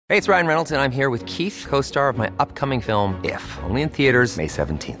Hey, it's Ryan Reynolds, and I'm here with Keith, co-star of my upcoming film, If, only in theaters May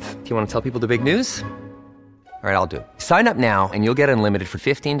 17th. Do you want to tell people the big news? All right, I'll do it. Sign up now and you'll get unlimited for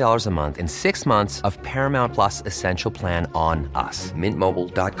 $15 a month and 6 months of Paramount Plus Essential Plan on us.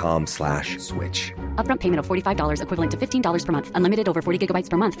 MintMobile.com/switch. Upfront payment of $45 equivalent to $15 per month. Unlimited over 40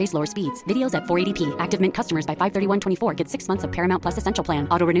 gigabytes per month. Face lower speeds. Videos at 480p. Active Mint customers by 531.24 get 6 months of Paramount Plus Essential Plan.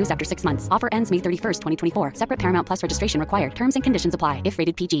 Auto renews after 6 months. Offer ends May 31st, 2024. Separate Paramount Plus registration required. Terms and conditions apply if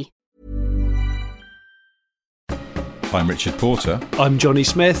rated PG. I'm Richard Porter. I'm Johnny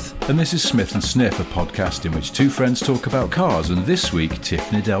Smith. And this is Smith and Sniff, a podcast in which two friends talk about cars, and this week, Tiff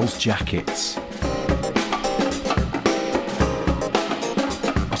Needell's jackets.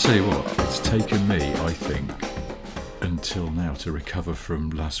 I'll tell you what, it's taken me, I think, until now to recover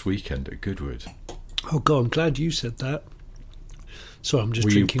from last weekend at Goodwood. Oh God, I'm glad you said that. Sorry, I'm just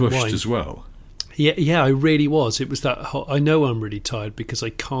Were drinking you bushed wine as well? Yeah, I really was. It was that hot. I know I'm really tired because I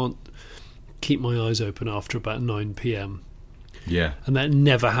can't keep my eyes open after about 9 p.m. Yeah. And that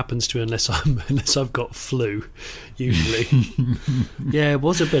never happens to me unless I've got flu, usually. Yeah, it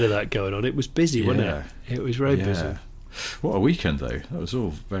was a bit of that going on. It was busy, wasn't it? It was very busy. What a weekend, though. That was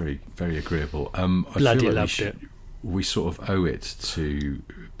all very, very agreeable. I Bloody feel like loved it. We sort of owe it to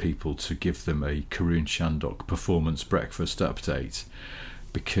people to give them a Karun Chandok performance breakfast update,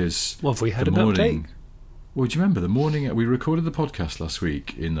 because what have we had an update? Well, do you remember the morning we recorded the podcast last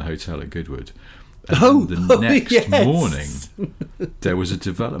week in the hotel at Goodwood? And the next morning there was a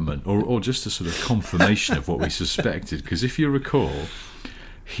development, or just a sort of confirmation of what we suspected. Because if you recall,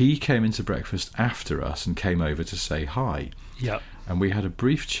 he came into breakfast after us and came over to say hi. Yeah. And we had a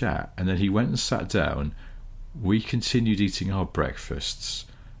brief chat, and then he went and sat down. We continued eating our breakfasts.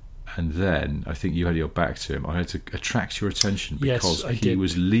 And then I think you had your back to him. I had to attract your attention because he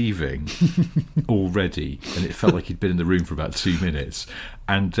was leaving already, and it felt like he'd been in the room for about 2 minutes.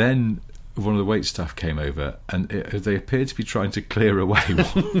 And then one of the wait staff came over, and they appeared to be trying to clear away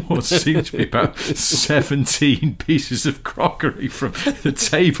what seemed to be about 17 pieces of crockery from the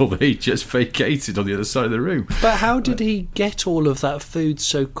table that he just vacated on the other side of the room. But how did he get all of that food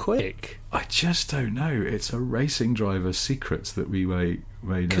so quick? I just don't know. It's a racing driver's secret that we may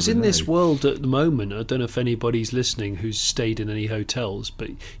because in this world at the moment, I don't know if anybody's listening who's stayed in any hotels,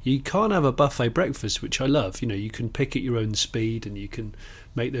 but you can't have a buffet breakfast, which I love. You know, you can pick at your own speed and you can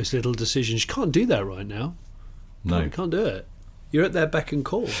make those little decisions. You can't do that right now. No, you can't do it. You're at their beck and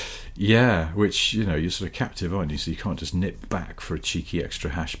call. Yeah, which, you know, you're sort of captive, aren't you? So you can't just nip back for a cheeky extra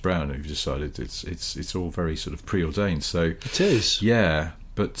hash brown if you've decided it's all very sort of preordained. So it is. Yeah.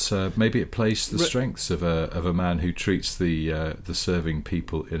 But maybe it plays the strengths of a man who treats the serving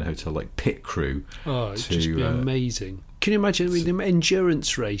people in a hotel like pit crew. Oh, it'd just be amazing. Can you imagine the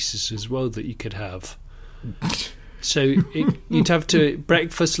endurance races as well that you could have? So you'd have to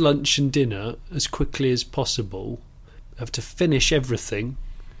breakfast, lunch and dinner as quickly as possible. Have to finish everything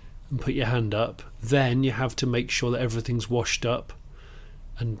and put your hand up. Then you have to make sure that everything's washed up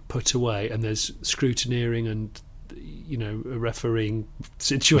and put away. And there's scrutineering and, you know, a refereeing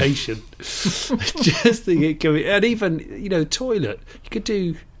situation. Just think it could be, and even, you know, toilet. You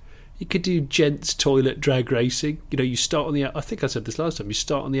could do gents toilet drag racing. You know, you start on the. I think I said this last time. You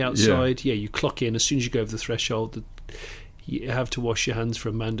start on the outside. Yeah, you clock in as soon as you go over the threshold. You have to wash your hands for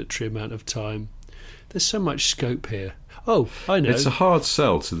a mandatory amount of time. There's so much scope here. Oh, I know. It's a hard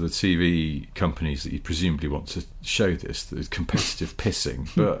sell to the TV companies that you presumably want to show this, the competitive pissing,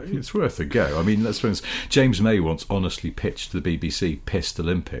 but it's worth a go. I mean, let's be honest, James May once honestly pitched to the BBC Pissed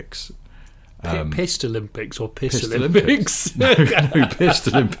Olympics. Pissed Olympics or Piss Olympics? No, Pissed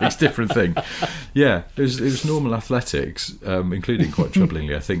Olympics, different thing. Yeah, it was normal athletics, including, quite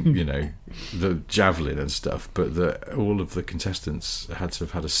troublingly, I think, you know, the javelin and stuff, but all of the contestants had to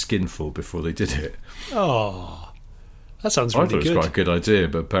have had a skinful before they did it. Oh, that sounds really good. I thought it was quite a good idea,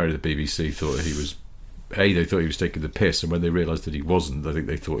 but apparently the BBC thought he was... they thought he was taking the piss, and when they realised that he wasn't, I think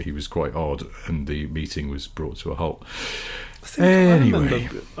they thought he was quite odd, and the meeting was brought to a halt. I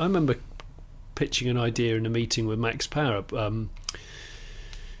remember pitching an idea in a meeting with Max Power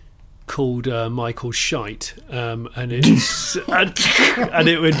called Michael Shite, and it's and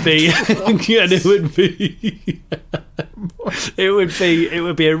it would be it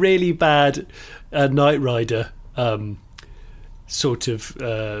would be a really bad Knight Rider sort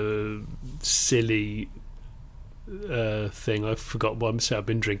of silly thing. I forgot what I'm saying. I've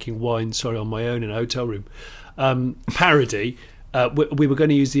been drinking wine, on my own in a hotel room. Parody. We were going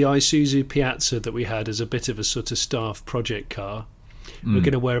to use the Isuzu Piazza that we had as a bit of a sort of staff project car, We're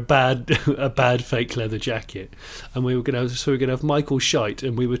going to wear a bad fake leather jacket, and we were going to have Michael Shite,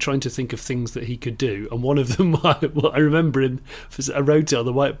 and we were trying to think of things that he could do. And one of them, I remember, I wrote it on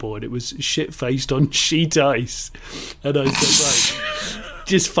the whiteboard. It was shit faced on sheet ice, and I said, right,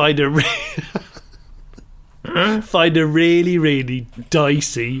 just find a really, really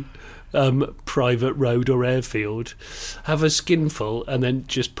dicey private road or airfield, have a skinful, and then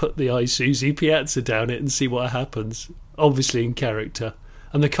just put the Isuzu Piazza down it and see what happens. Obviously in character,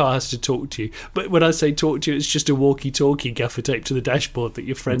 and the car has to talk to you. But when I say talk to you, it's just a walkie-talkie gaffer tape to the dashboard that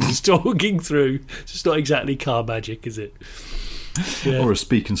your friend is talking through. It's not exactly car magic, is it? Yeah. Or a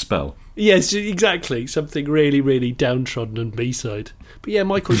speak and spell. Yes, exactly. Something really, really downtrodden and B-side. But yeah,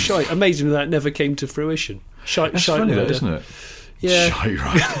 Michael Shite. Amazing that never came to fruition. That's funny, though, isn't it? Yeah,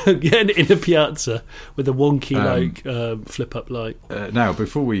 right. Yeah, in a Piazza with a wonky flip-up light. Now,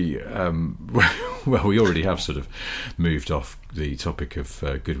 before we, well, we already have sort of moved off the topic of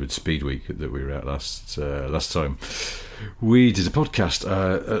Goodwood Speed Week that we were at last time. We did a podcast.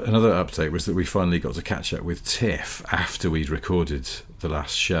 Another update was that we finally got to catch up with Tiff after we'd recorded the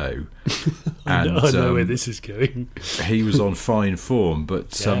last show. And I know where this is going. He was on fine form,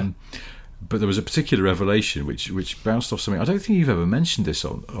 but. Yeah. But there was a particular revelation which bounced off something. I don't think you've ever mentioned this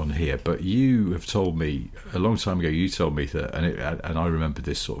on here, but you have told me a long time ago. You told me that, and I remember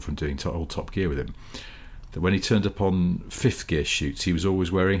this sort of from doing old Top Gear with him. That when he turned up on fifth gear shoots, he was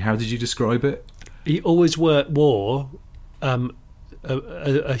always wearing. How did you describe it? He always wore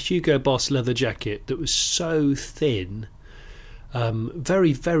a Hugo Boss leather jacket that was so thin.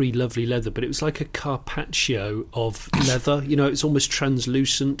 Very, very lovely leather, but it was like a carpaccio of leather. You know, it's almost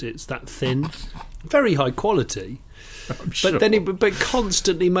translucent. It's that thin, very high quality. Sure. But then, but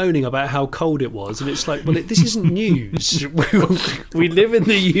constantly moaning about how cold it was, and it's like, well, this isn't news. We live in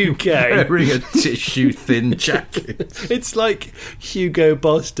the UK. Wearing a tissue thin jacket. It's like Hugo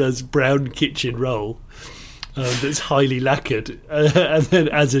Boss does brown kitchen roll. That's highly lacquered, and then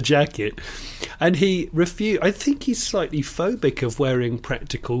as a jacket. And he refused. I think he's slightly phobic of wearing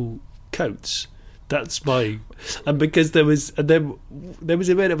practical coats. That's my, and because there was a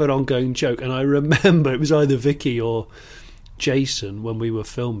bit of an ongoing joke, and I remember it was either Vicky or Jason when we were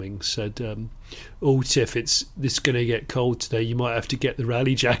filming said, "Oh, Tiff, it's going to get cold today. You might have to get the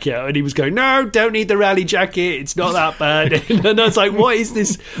rally jacket out." And he was going, "No, don't need the rally jacket. It's not that bad." And I was like, "What is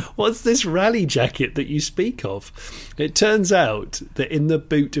this? What's this rally jacket that you speak of?" It turns out that in the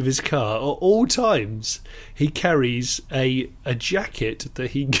boot of his car, at all times, he carries a jacket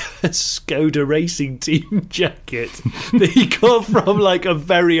that he Skoda Racing Team jacket that he got from like a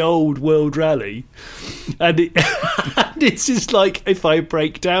very old World Rally, and it's just like if I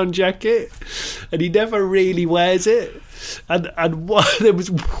break down jacket. And he never really wears it. And there was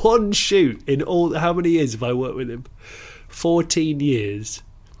one shoot in all. How many years have I worked with him? 14 years.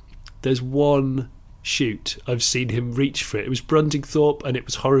 There's one shoot I've seen him reach for it. It was Bruntingthorpe, and it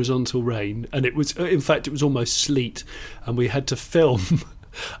was horizontal rain, and it was, in fact, it was almost sleet, and we had to film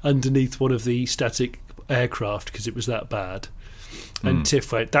underneath one of the static aircraft because it was that bad. And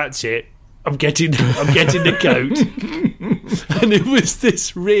Tiff went, "That's it. I'm getting the coat." And it was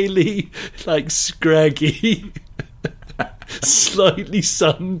this really like scraggy, slightly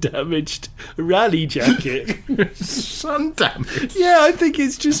sun-damaged rally jacket. Sun damaged? Yeah, I think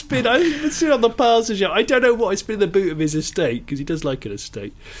it's just been. I've seen on the passenger. I don't know what it's been in the boot of his estate, because he does like an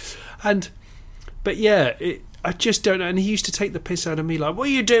estate. But yeah, I just don't know. And he used to take the piss out of me, like, "What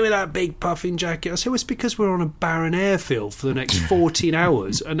are you doing with that big puffing jacket?" I said, "Well, it's because we're on a barren airfield for the next 14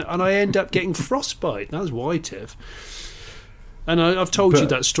 hours, and I end up getting frostbite. That's why, Tiff." And I've told you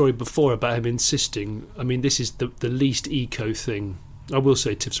that story before about him insisting. I mean, this is the least eco thing. I will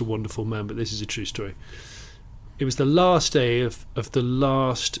say Tiff's a wonderful man, but this is a true story. It was the last day of the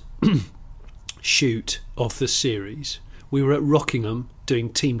last shoot of the series. We were at Rockingham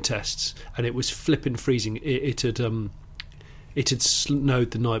doing team tests, and it was flipping freezing. It had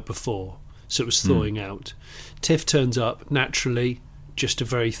snowed the night before, so it was thawing out. Tiff turns up naturally, just a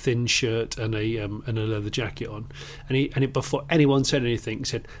very thin shirt and a leather jacket on, and before anyone said anything, he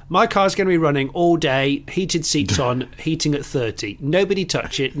said, "My car's going to be running all day, heated seats on, heating at 30. Nobody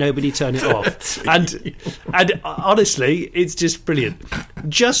touch it, nobody turn it off." And honestly, it's just brilliant.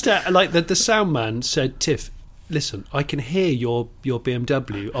 Just like the sound man said, "Tiff, listen, I can hear your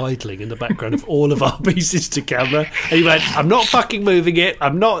BMW idling in the background of all of our pieces to camera." And he went, "I'm not fucking moving it.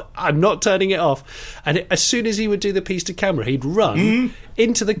 I'm not turning it off." And as soon as he would do the piece to camera, he'd run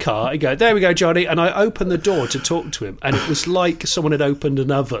into the car and go, "There we go, Johnny." And I opened the door to talk to him, and it was like someone had opened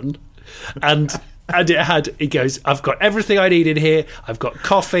an oven. And he goes, "I've got everything I need in here. I've got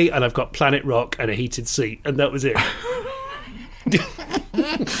coffee, and I've got Planet Rock and a heated seat." And that was it.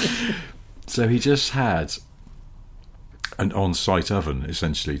 So he just had an on-site oven,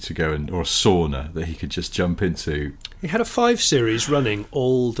 essentially, to go or a sauna that he could just jump into. He had a 5 Series running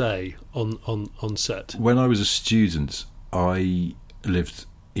all day on set. When I was a student, I lived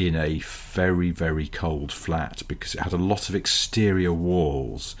in a very, very cold flat because it had a lot of exterior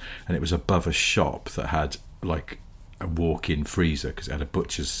walls, and it was above a shop that had like a walk-in freezer because it had a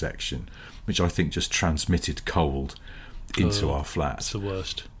butcher's section, which I think just transmitted cold into our flat. That's the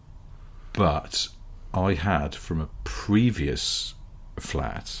worst. But I had, from a previous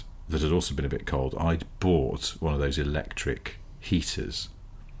flat that had also been a bit cold, I'd bought one of those electric heaters.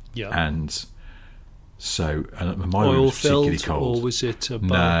 Yeah. And so, and my room was particularly cold. Or was it a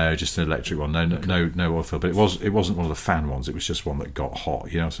No, just an electric one. No oil filled. But it wasn't one of the fan ones. It was just one that got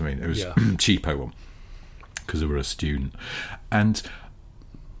hot. You know what I mean? It was a cheapo one because I was a student. And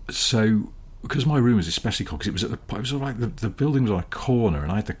so, because my room was especially cold, because it was sort of like the building was on a corner,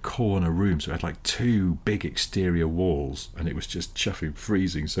 and I had the corner room, so it had like 2 big exterior walls, and it was just chuffing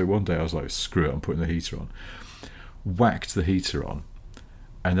freezing. So one day I was like, screw it, I'm putting the heater on. Whacked the heater on,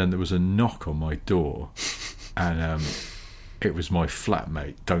 and then there was a knock on my door, and it was my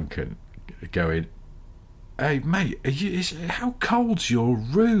flatmate Duncan going, "Hey mate, how cold's your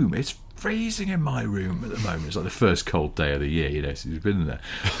room? It's freezing in my room at the moment." It's like the first cold day of the year, you know, so he's been in there.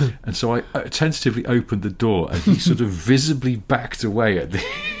 And so I tentatively opened the door, and he sort of visibly backed away at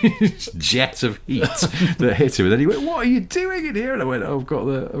this jet of heat that hit him. And then he went, "What are you doing in here?" And I went, "I've got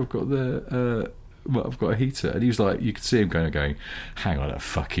a heater." And he was like, you could see him going, "Hang on a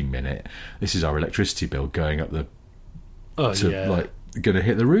fucking minute, this is our electricity bill going up like going to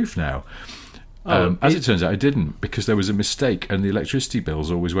hit the roof now." As it turns out, I didn't, because there was a mistake, and the electricity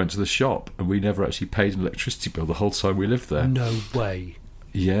bills always went to the shop, and we never actually paid an electricity bill the whole time we lived there. No way.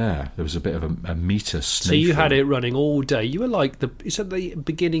 Yeah, there was a bit of a meter snafu. So you had it running all day. You were like is that the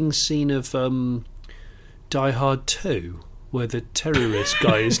beginning scene of Die Hard 2, where the terrorist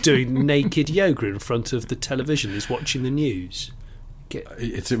guy is doing naked yoga in front of the television, he's watching the news?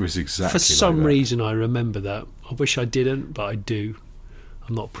 It was exactly for some like that. reason I remember that. I wish I didn't, but I do.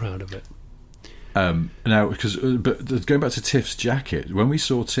 I'm not proud of it. Now, but going back to Tiff's jacket, when we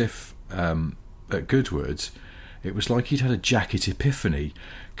saw Tiff at Goodwood, it was like he'd had a jacket epiphany,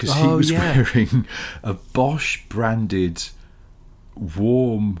 because he was wearing a Bosch branded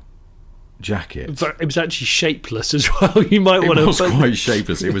warm jacket. But it was actually shapeless as well. You might want to. It was quite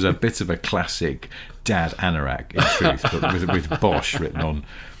shapeless. It was a bit of a classic dad anorak, in truth, but with Bosch written on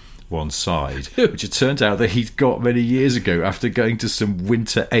one side, which it turned out that he'd got many years ago after going to some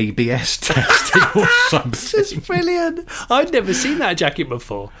winter ABS testing or something. This is brilliant. I'd never seen that jacket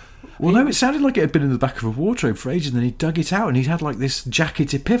before. Well, no, it sounded like it had been in the back of a wardrobe for ages, and then he dug it out, and he'd had like this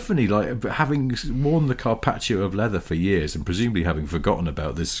jacket epiphany, like having worn the Carpaccio of leather for years, and presumably having forgotten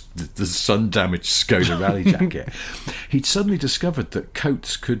about the sun-damaged Skoda Rally jacket. He'd suddenly discovered that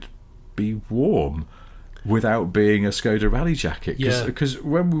coats could be warm without being a Skoda Rally jacket. Because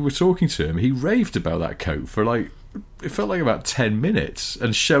when we were talking to him, he raved about that coat for it felt like about 10 minutes,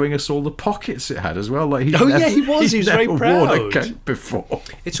 and showing us all the pockets it had as well. Like he was very proud. Worn a coat before.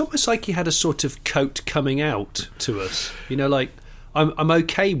 It's almost like he had a sort of coat coming out to us. You know, like I'm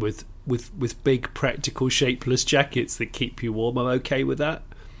okay with big, practical, shapeless jackets that keep you warm. I'm okay with that.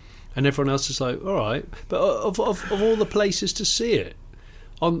 And everyone else is like, all right. But of all the places to see it,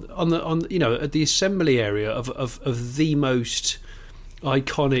 on you know, at the assembly area of the most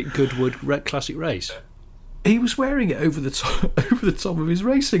iconic Goodwood classic race. He was wearing it over the top of his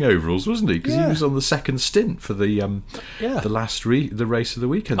racing overalls, wasn't he? Because he was on the second stint for the the race of the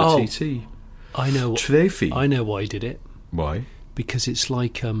weekend, the TT. I know. Trophy. I know why he did it. Why? Because it's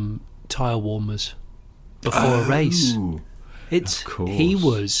like tyre warmers before a race. It's of course. He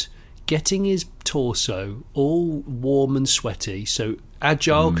was getting his torso all warm and sweaty, so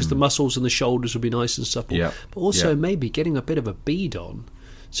agile because the muscles and the shoulders will be nice and supple. Yep. But also maybe getting a bit of a bead on,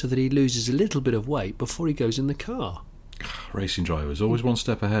 so that he loses a little bit of weight before he goes in the car. Racing drivers always one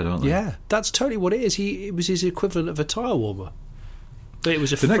step ahead, aren't they? Yeah, that's totally what it is. It was his equivalent of a tyre warmer. But it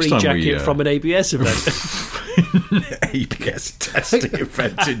was a free jacket from an ABS event. ABS testing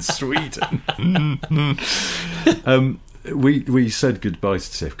event in Sweden. We said goodbye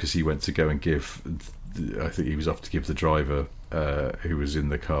to Tiff because he went to go and give, I think he was off to give the driver who was in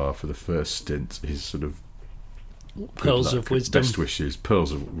the car for the first stint his sort of pearls of wisdom, best wishes,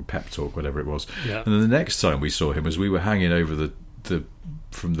 pearls of pep talk, whatever it was. Yeah. And then the next time we saw him, as we were hanging over the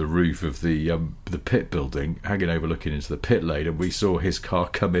from the roof of the pit building, hanging over looking into the pit lane, and we saw his car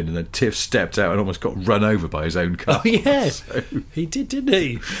come in, and then Tiff stepped out and almost got run over by his own car. Oh yes, so he did, didn't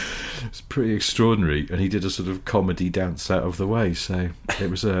he? It's pretty extraordinary, and he did a sort of comedy dance out of the way. So it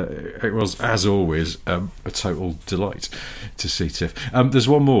was as always a total delight to see Tiff. There's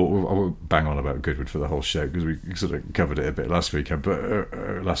one more. I won't bang on about Goodwood for the whole show because we sort of covered it a bit last weekend,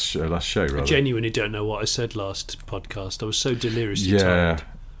 but last show rather. I genuinely don't know what I said last podcast. I was so deliriously yeah. tired.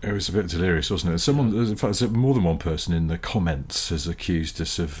 It was a bit delirious, wasn't it? Someone, in fact, more than one person in the comments has accused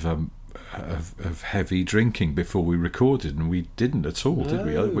us of heavy drinking before we recorded, and we didn't at all, did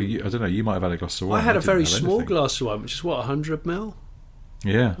we? I don't know. You might have had a glass of wine. I had a very small glass of wine, which is 100 ml.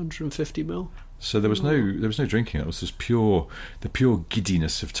 Yeah, 150 ml. So there was no drinking. That was just the pure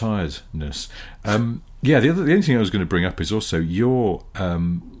giddiness of tiredness. The only thing I was going to bring up is also your.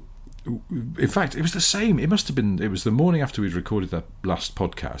 In fact, it was the same. It must have been. It was the morning after we'd recorded that last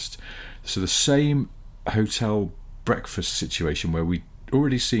podcast. So the same hotel breakfast situation where we'd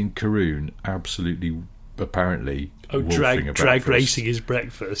already seen Karun absolutely, apparently, drag racing his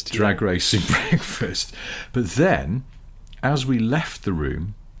breakfast. Drag racing breakfast. But then, as we left the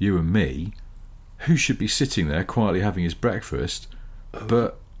room, you and me, who should be sitting there quietly having his breakfast,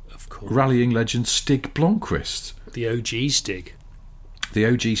 but of course, rallying legend Stig Blomqvist, the OG Stig. The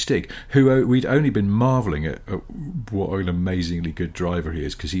OG Stig, who we'd only been marvelling at what an amazingly good driver he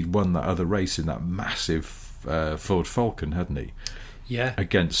is, because he'd won that other race in that massive Ford Falcon, hadn't he? Yeah.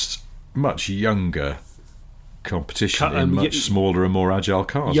 Against much younger competition in much smaller and more agile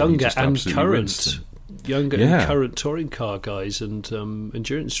cars. Younger and current touring car guys and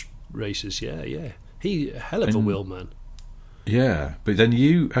endurance racers. Yeah. He a hell of a wheelman. Yeah, but then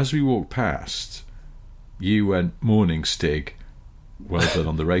you, as we walked past, you went, "Morning, Stig. Well done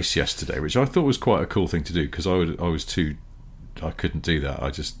on the race yesterday," which I thought was quite a cool thing to do, because I couldn't do that.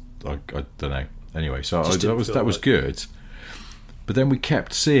 I don't know. Anyway, so that was good. But then we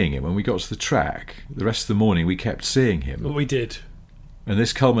kept seeing him when we got to the track. The rest of the morning we kept seeing him. Well, we did, and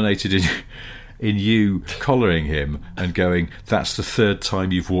this culminated in you collaring him and going, "That's the third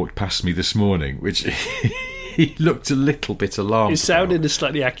time you've walked past me this morning," which he looked a little bit alarmed. It sounded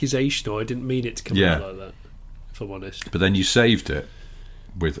slightly accusational. I didn't mean it to come out like that, if I'm honest. But then you saved it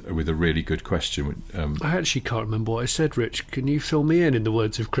with a really good question. I actually can't remember what I said, Rich. Can you fill me in the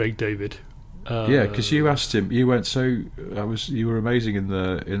words of Craig David? Yeah, because you asked him. You went, "So you were amazing in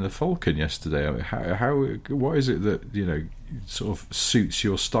the Falcon yesterday. I mean, what is it that sort of suits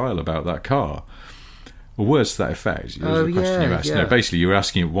your style about that car?" Well, words to that effect. It was the question you asked. Yeah. No, basically, you were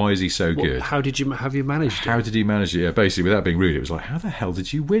asking him, why is he so good? How did you have you managed it? How did he manage it? Yeah, basically, without being rude, it was like, "How the hell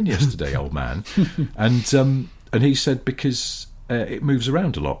did you win yesterday, old man?" And he said, because it moves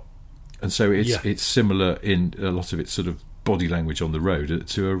around a lot, and so it's similar in a lot of its sort of body language on the road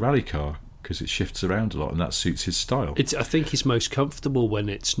to a rally car, because it shifts around a lot, and that suits his style. I think he's most comfortable when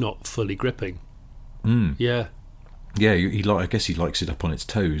it's not fully gripping. Yeah. Yeah, I guess he likes it up on its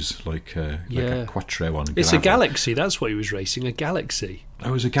toes, like a Quattro on. It's a Galaxy. That's what he was racing, a Galaxy. Oh,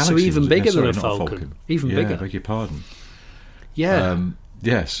 it was a Galaxy. So even bigger than a Falcon. Even bigger. I beg your pardon. Yeah.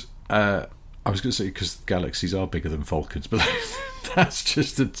 Yes. I was going to say, because Galaxies are bigger than Falcons, but that's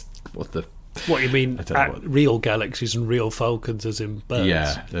just what you mean? Real Galaxies and real Falcons, as in birds.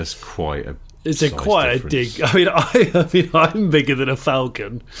 Yeah, there's quite a. It's quite difference. A dig. I mean, I'm bigger than a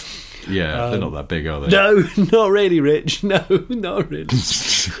Falcon. Yeah, they're not that big, are they? No, not really, Rich. No, not really.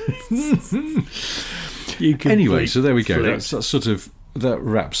 Anyway, so there we go. That's sort of. That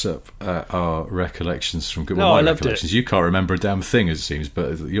wraps up our recollections from Goodwood. No, I loved it. You can't remember a damn thing, as it seems,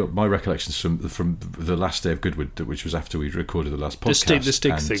 but my recollections from the last day of Goodwood, which was after we'd recorded the last podcast. The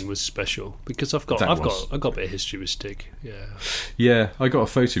Stig thing was special, because I've got a bit of history with Stig. Yeah. I got a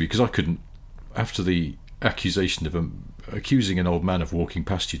photo because I couldn't, after the accusation of accusing an old man of walking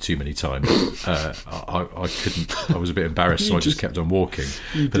past you too many times. I couldn't. I was a bit embarrassed, so I just kept on walking.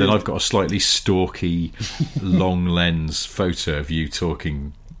 But then I've got a slightly stalky, long lens photo of you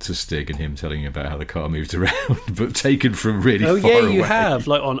talking to Stig and him telling you about how the car moved around, but taken from really far away. Oh yeah, you have,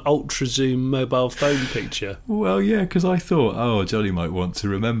 like on ultra zoom mobile phone picture. Well, yeah, because I thought, Johnny might want to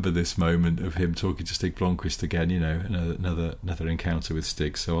remember this moment of him talking to Stig Blomqvist again. Another encounter with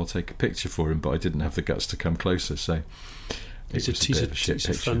Stig. So I'll take a picture for him, but I didn't have the guts to come closer. So he's a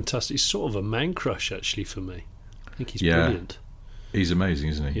fantastic, sort of a man crush actually for me. I think he's brilliant. He's amazing,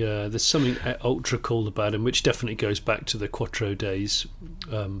 isn't he? Yeah, there's something ultra cool about him, which definitely goes back to the Quattro days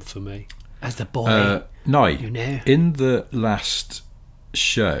for me. As the boy, in the last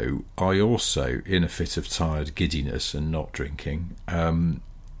show, I also, in a fit of tired giddiness and not drinking,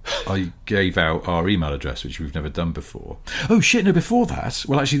 I gave out our email address, which we've never done before. Oh shit! No, before that,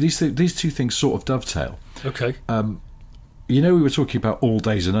 well, actually, these two things sort of dovetail. Okay. We were talking about All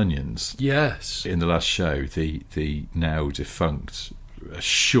Days and Onions. Yes. In the last show, the now defunct a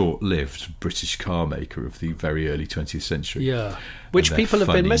short-lived British car maker of the very early 20th century. Yeah, which people have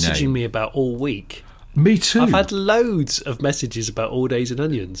been messaging me about all week. Me too. I've had loads of messages about All Days and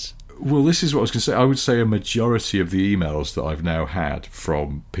Onions. Well, this is what I was going to say. I would say a majority of the emails that I've now had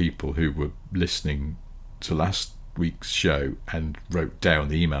from people who were listening to last week's show and wrote down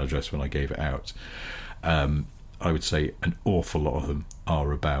the email address when I gave it out, I would say an awful lot of them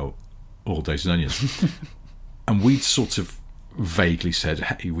are about All Days and Onions. And we'd sort of vaguely said,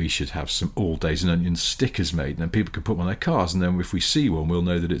 hey, we should have some All Days and Onions stickers made, and then people can put them on their cars, and then if we see one, we'll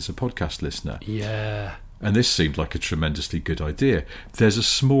know that it's a podcast listener. Yeah. And this seemed like a tremendously good idea. There's a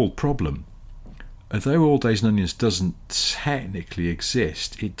small problem. Although All Days and Onions doesn't technically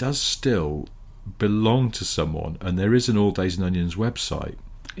exist, it does still belong to someone, and there is an All Days and Onions website.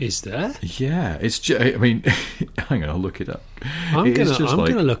 Is there? Yeah, it's just, I mean, hang on, I'll look it up. I'm going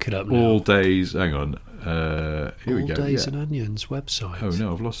to look it up now. All Days, hang on, here we go. All Days and Onions website. Oh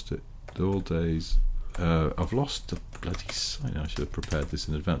no, I've lost it. All Days, I've lost the bloody site. I should have prepared this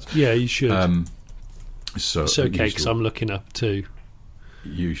in advance. Yeah, you should. So it's okay because I'm looking up too.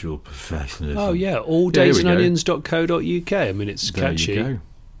 Usual professionalism. Oh yeah, alldaysandonions.co.uk. I mean, it's catchy. There you go.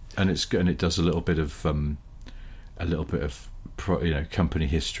 And it does a little bit of company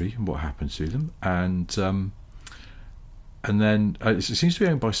history and what happened to them, and then it seems to be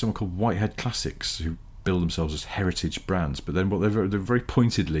owned by someone called Whitehead Classics, who bill themselves as heritage brands, but then what they very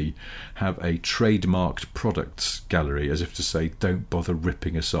pointedly have a trademarked products gallery, as if to say, don't bother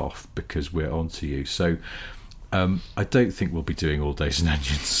ripping us off because we're onto you. So I don't think we'll be doing All Days and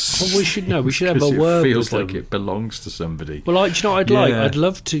Onions. Well, we should know. We should have a word. It feels like it belongs to somebody. Well, do you know what I'd like? I'd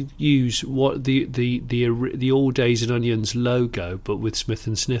love to use what the All Days and Onions logo, but with Smith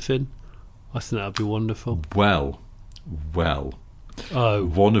and Sniffin. I think that would be wonderful. Well. Oh.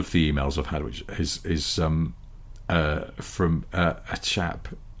 One of the emails I've had, which is from a chap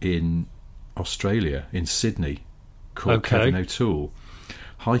in Australia, in Sydney, called Kevin O'Toole.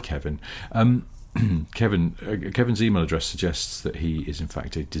 Hi, Kevin. Kevin's email address suggests that he is in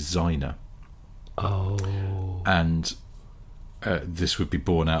fact a designer. Oh. And this would be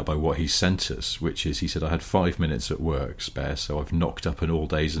borne out by what he sent us, which is, he said, I had 5 minutes at work spare, so I've knocked up an All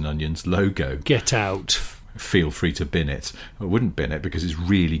Days and Onions logo. Get out. Feel free to bin it. I wouldn't bin it because it's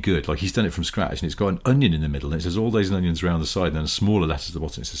really good. Like, he's done it from scratch, and it's got an onion in the middle, and it says All Days and Onions around the side, and then smaller letters at the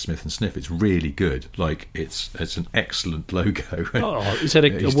bottom, it says Smith and Sniff. It's really good. Like, it's an excellent logo. Oh, is that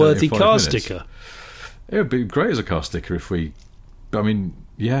a worthy car sticker? It would be great as a car sticker if we... I mean,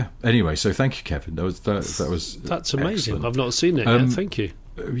 yeah. Anyway, so thank you, Kevin. That's amazing. Excellent. I've not seen it yet. Thank you.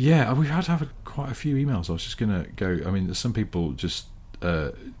 Yeah, we've had to have quite a few emails. I was just going to go... I mean, some people just...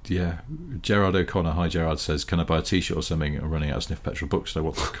 Gerard O'Connor, hi Gerard, says, can I buy a t-shirt or something? I'm running out of Sniff Petrol books, so I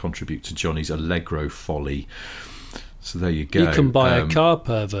want to contribute to Johnny's Allegro folly. So there you go. You can buy a car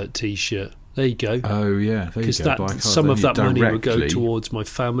pervert t-shirt. There you go. Oh yeah, there you go. Because some of that money will go towards my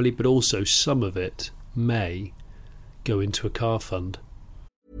family, but also some of it may go into a car fund.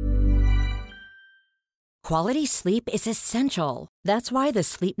 Quality sleep is essential. That's why the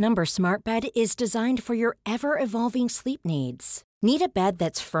Sleep Number Smart Bed is designed for your ever-evolving sleep needs. Need a bed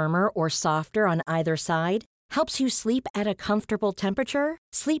that's firmer or softer on either side? Helps you sleep at a comfortable temperature?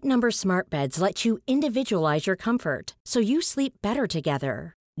 Sleep Number Smart Beds let you individualize your comfort, so you sleep better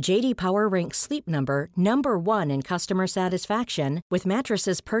together. J.D. Power ranks Sleep Number number 1 in customer satisfaction with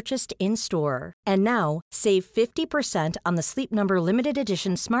mattresses purchased in-store. And now, save 50% on the Sleep Number Limited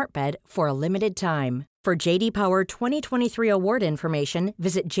Edition Smart Bed for a limited time. For J.D. Power 2023 award information,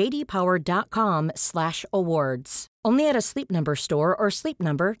 visit jdpower.com/awards. Only at a Sleep Number store or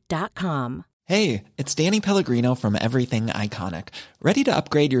sleepnumber.com. Hey, it's Danny Pellegrino from Everything Iconic. Ready to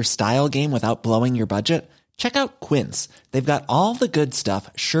upgrade your style game without blowing your budget? Check out Quince. They've got all the good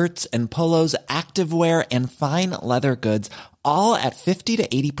stuff, shirts and polos, activewear, and fine leather goods, all at 50 to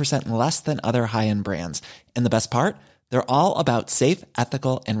 80% less than other high-end brands. And the best part? They're all about safe,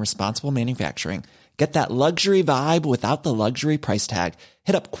 ethical, and responsible manufacturing. Get that luxury vibe without the luxury price tag.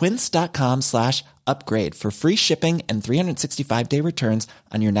 Hit up quince.com/upgrade for free shipping and 365-day returns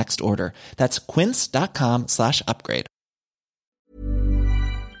on your next order. That's quince.com/upgrade.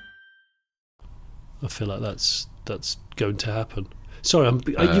 I feel like that's going to happen. Sorry,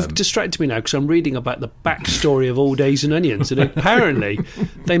 you've distracted me now because I'm reading about the backstory of All Days and Onions, and apparently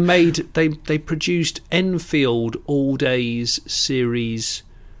they produced Enfield All Days series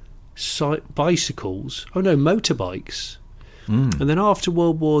bicycles. Oh no, motorbikes. And then after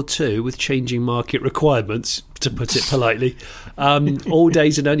World War II, with changing market requirements, to put it politely, All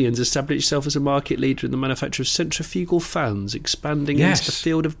Days and Onions established itself as a market leader in the manufacture of centrifugal fans, expanding into the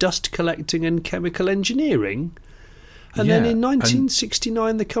field of dust collecting and chemical engineering. And then in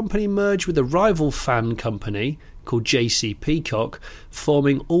 1969, the company merged with a rival fan company called JC Peacock,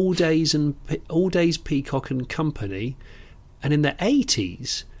 forming All Days Peacock and Company. And in the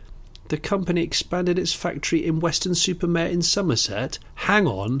 80s, the company expanded its factory in Weston-super-Mare in Somerset. Hang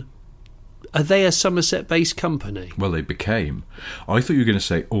on. Are they a Somerset-based company? Well, they became. I thought you were going to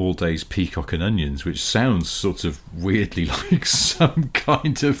say All Days Peacock and Onions, which sounds sort of weirdly like some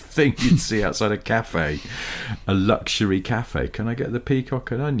kind of thing you'd see outside a cafe, a luxury cafe. Can I get the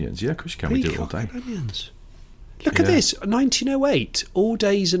peacock and onions? Yeah, of course you can. We do it all day. Peacock and onions. Look at this. 1908, All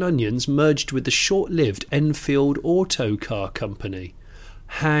Days and Onions merged with the short-lived Enfield Auto Car Company.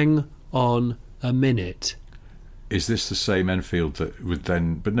 Hang on a minute. Is this the same Enfield that would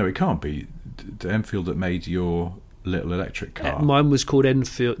then... But no, it can't be. The Enfield that made your little electric car. Mine was called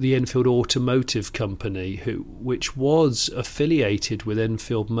the Enfield Automotive Company, which was affiliated with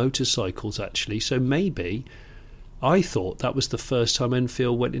Enfield Motorcycles, actually. So maybe I thought that was the first time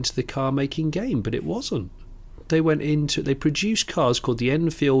Enfield went into the car-making game, but it wasn't. They produced cars called the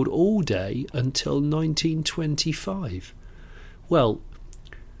Enfield All Day until 1925. Well,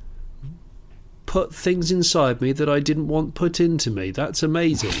 put things inside me that I didn't want put into me. That's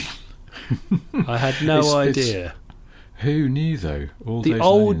amazing. I had no idea. Who knew, though? All Days and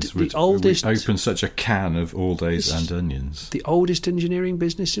Onions would open such a can of All Days and Onions. The oldest engineering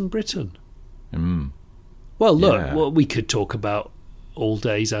business in Britain. Well, look, we could talk about All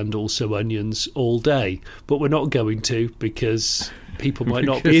Days and also Onions all day, but we're not going to because people might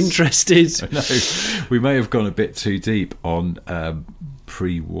not be interested. No, we may have gone a bit too deep on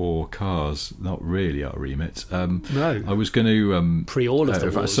pre-war cars. Not really our remit. No, I was going to pre all of the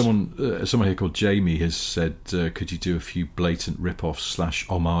wars. Someone here called Jamie has said, could you do a few blatant rip-offs /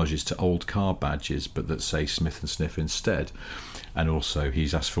 homages to old car badges, but that say Smith and Sniff instead? And also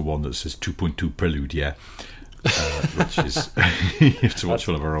he's asked for one that says 2.2 Prelude, which is you have to watch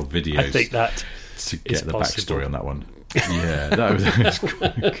one of our old videos. I think that to get the backstory on that one. Yeah, that was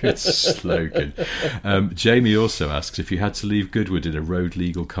quite a good slogan. Jamie also asks, if you had to leave Goodwood in a road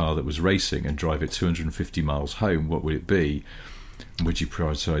legal car that was racing and drive it 250 miles home, what would it be? Would you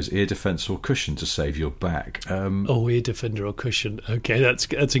prioritise ear defence or cushion to save your back? Ear defender or cushion. Okay,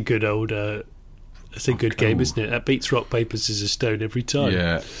 that's a good old. It's a good game, isn't it? That beats rock, paper, scissors, stone every time.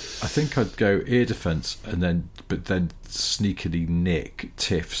 Yeah, I think I'd go ear defence, but then sneakily nick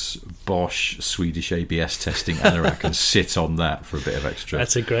Tiff's Bosch Swedish ABS testing anorak and sit on that for a bit of extra.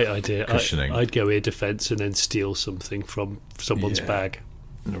 That's a great idea. Cushioning. I'd go ear defence and then steal something from someone's bag.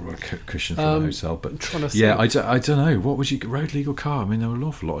 A cushion from the hotel, but I'm trying to think. I don't know. What would you road legal car? I mean, there were an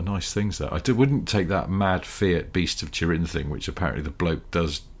awful lot of nice things there. wouldn't take that mad Fiat Beast of Turin thing, which apparently the bloke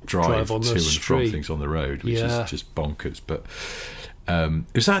does drive on to and from things on the road, which is just bonkers. But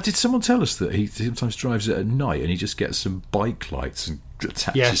did someone tell us that he sometimes drives it at night and he just gets some bike lights and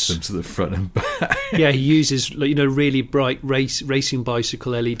attaches them to the front and back? Yeah, he uses really bright racing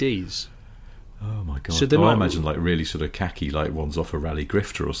bicycle LEDs. Oh my god! So I imagine like really sort of khaki like ones off a Rally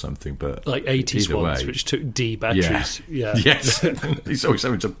Grifter or something, but like 80s ones which took D batteries. Yeah. Yes, he's always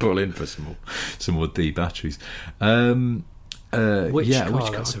having to pull in for some more D batteries. Which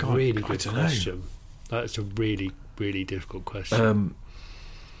car? That's a really good question. That's a really, really difficult question.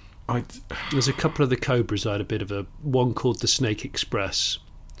 There's a couple of the Cobras. I had a bit of one called the Snake Express,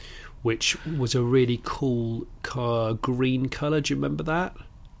 which was a really cool car, green colour. Do you remember that?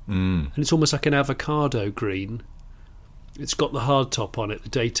 And it's almost like an avocado green. It's got the hardtop on it, the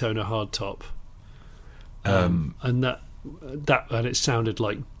Daytona hardtop, and and it sounded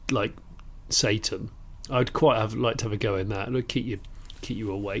like Satan. I'd quite like to have a go in that. It'll keep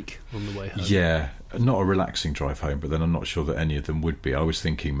you awake on the way home. Yeah, not a relaxing drive home, but then I'm not sure that any of them would be. I was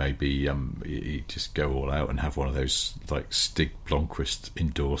thinking maybe you just go all out and have one of those like Stig Blomqvist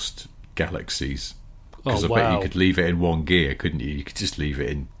endorsed Galaxies. Because I bet you could leave it in one gear, couldn't you? You could just leave it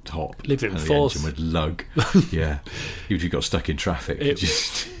in top. Leave it in fourth. The engine would lug. Yeah. If you got stuck in traffic.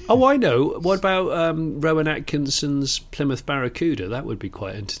 I know. What about Rowan Atkinson's Plymouth Barracuda? That would be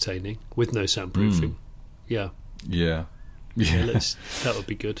quite entertaining with no soundproofing. Yeah. That would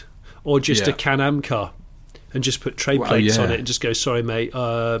be good. Or just a Can-Am car and just put tray plates on it and just go, sorry, mate,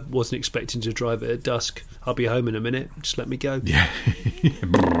 wasn't expecting to drive it at dusk. I'll be home in a minute. Just let me go. Yeah.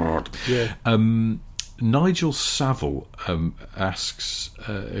 Yeah. Nigel Saville asks,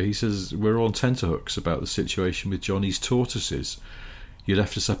 he says, we're on tenterhooks about the situation with Johnny's tortoises. You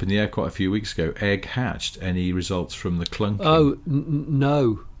left us up in the air quite a few weeks ago. Egg hatched. Any results from the clunking? Oh,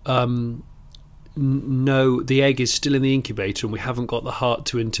 no. No, the egg is still in the incubator and we haven't got the heart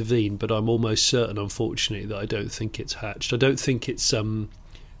to intervene, but I'm almost certain, unfortunately, that I don't think it's hatched. I don't think it's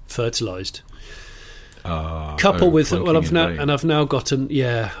fertilised. Coupled with, well, I've now gotten,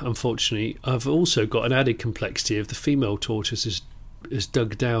 unfortunately, I've also got an added complexity of the female tortoise is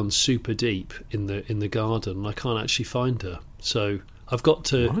dug down super deep in the garden, and I can't actually find her. So I've got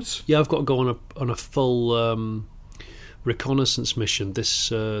to, I've got to go on a full reconnaissance mission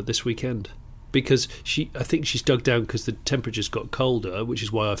this weekend, because I think she's dug down because the temperatures got colder, which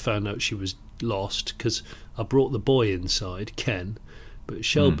is why I found out she was lost, because I brought the boy inside, Ken, but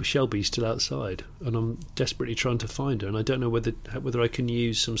Shelby's still outside, and I'm desperately trying to find her, and I don't know whether I can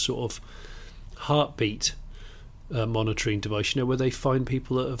use some sort of heartbeat monitoring device, where they find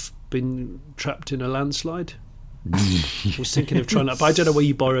people that have been trapped in a landslide. I was thinking of trying that, but I don't know where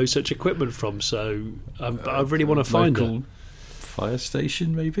you borrow such equipment from, so but I really want to find her. Fire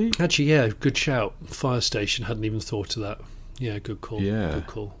station, maybe? Actually, yeah, good shout. Fire station, hadn't even thought of that. Yeah, good call. Yeah. Good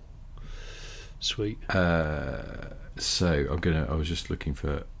call. Sweet. So I was just looking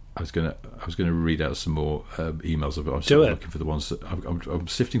for. I was gonna read out some more emails of it. I'm still looking for the ones that I'm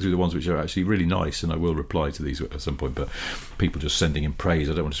sifting through the ones which are actually really nice, and I will reply to these at some point. But people just sending in praise.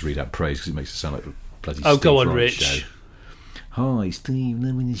 I don't want to read out praise because it makes it sound like a bloody. Oh, Steve go on, Wright Rich. Show. Hi, Steve.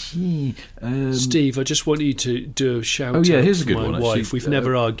 Steve, I just want you to do a shout out here's a good to my one, wife. actually. We've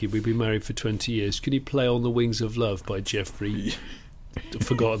never argued. We've been married for 20 years. Can you play On the Wings of Love by Jeffrey? I've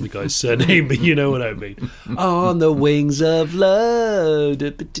forgotten the guy's surname, but you know what I mean. On the Wings of Love.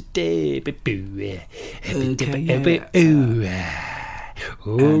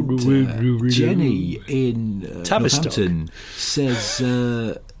 Jenny in Northampton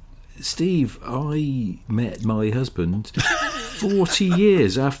says, Steve, I met my husband 40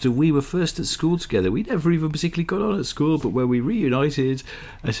 years after we were first at school together. We never even particularly got on at school, but when we reunited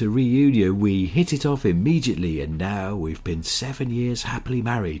at a reunion, we hit it off immediately, and now we've been 7 years happily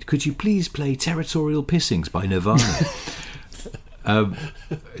married. Could you please play Territorial Pissings by Nirvana?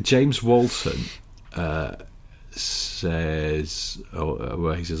 James Walton says,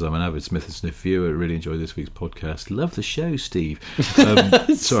 he says, I'm an avid Smith and Sniff viewer. Really enjoy this week's podcast. Love the show, Steve.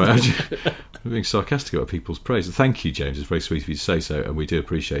 Sorry, I'm being sarcastic about people's praise. Thank you, James. It's very sweet of you to say so, and we do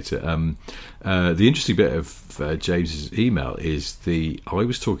appreciate it. The interesting bit of James's email is I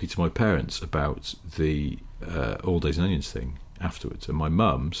was talking to my parents about the All Days and Onions thing afterwards, and my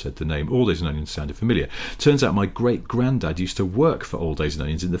mum said the name All Days and Onions sounded familiar. Turns out my great-granddad used to work for All Days and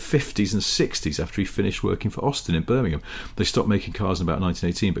Onions in the 50s and 60s after he finished working for Austin in Birmingham. They stopped making cars in about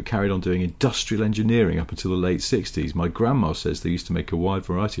 1918 but carried on doing industrial engineering up until the late 60s. My grandma says they used to make a wide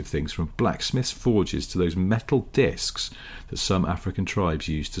variety of things, from blacksmith's forges to those metal discs that some African tribes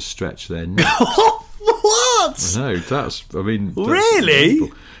used to stretch their necks. What? I know, really?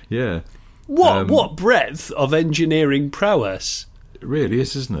 Incredible. Yeah. What breadth of engineering prowess? It really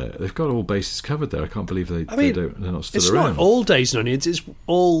is, isn't it? They've got all bases covered there. I can't believe they're not still it's around. It's not all days and onions, it's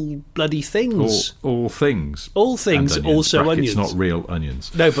all bloody things. All things. All things, also onions. It's not real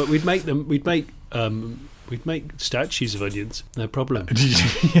onions. No, but we'd make statues of onions, no problem.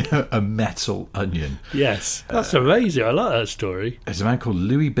 A metal onion. Yes. That's amazing. I like that story. There's a man called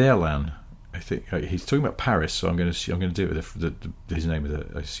Louis Berlin. I think he's talking about Paris, so I'm going to do it with his name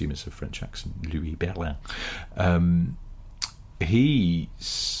I assume it's a French accent, Louis Berlin. He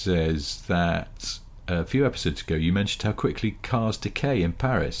says that a few episodes ago you mentioned how quickly cars decay in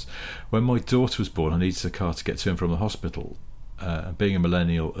Paris. When my daughter was born, I needed a car to get to and from the hospital. Being a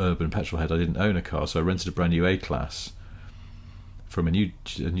millennial urban petrolhead, I didn't own a car, so I rented a brand new A-Class from a new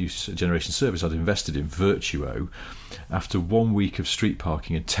generation service I'd invested in, Virtuo. After 1 week of street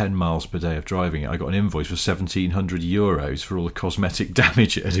parking and 10 miles per day of driving it, I got an invoice for €1,700 for all the cosmetic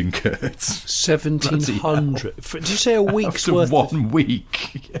damage it had incurred. 1,700? Did you say a week's After worth? 1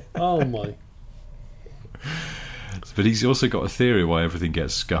 week. Oh my. But he's also got a theory why everything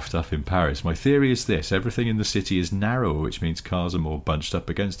gets scuffed up in Paris. My theory is this: everything in the city is narrower, which means cars are more bunched up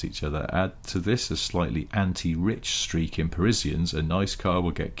against each other. Add to this a slightly anti-rich streak in Parisians, a nice car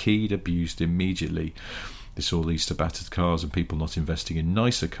will get keyed, abused immediately. This all leads to battered cars and people not investing in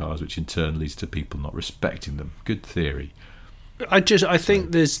nicer cars, which in turn leads to people not respecting them. Good theory. I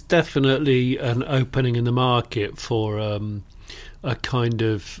think there's definitely an opening in the market for a kind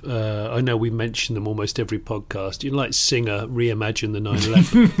of I know we mention them almost every podcast. Like Singer reimagine the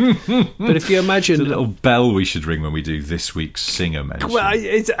 9/11. But if you imagine, it's a little bell we should ring when we do this week's Singer mention. Well,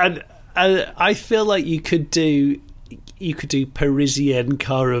 I feel like you could do Parisienne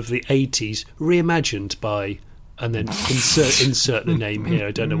car of the 80s reimagined by, and then insert the name here.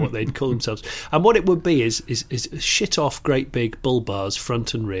 I don't know what they'd call themselves. And what it would be is shit off great big bull bars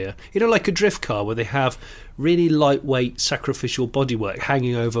front and rear. Like a drift car where they have really lightweight sacrificial bodywork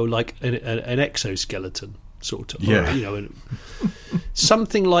hanging over like an exoskeleton. sort of. Yeah. Or, you know,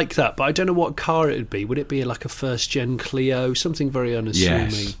 something like that. But I don't know what car it would be. Would it be like a first-gen Clio? Something very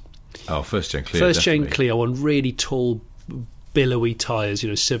unassuming. Yes. Oh, first-gen Clio. First-gen Clio on really tall, billowy tyres,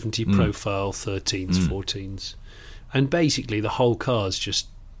 70 profile 13s, 14s. And basically the whole car's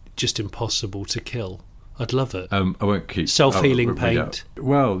just impossible to kill. I'd love it. I won't keep... Self-healing paint.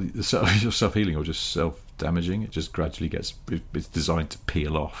 Well, self-healing or just self-damaging. It just gradually gets... It's designed to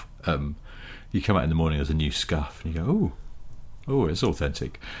peel off. You come out in the morning, there's a new scuff, and you go, oh, it's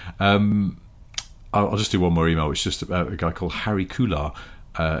authentic. I'll just do one more email, which is just about a guy called Harry Kular,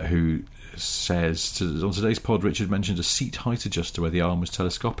 who says, on today's pod, Richard mentioned a seat height adjuster where the arm was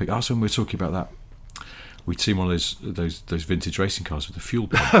telescopic. Also, when we were talking about that, we'd seen one of those vintage racing cars with the fuel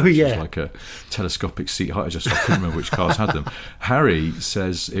pump. Oh, yeah. Which was like a telescopic seat height adjuster. I couldn't remember which cars had them. Harry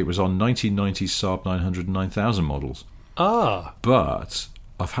says it was on 1990s Saab 900 and 9000 models. Ah. But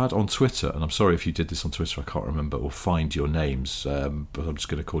I've had on Twitter, and I'm sorry if you did this on Twitter, I can't remember or find your names, but I'm just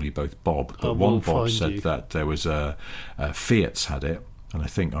going to call you both Bob. But one Bob said that there was Fiat's had it, and I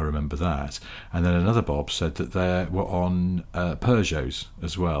think I remember that. And then another Bob said that they were on Peugeots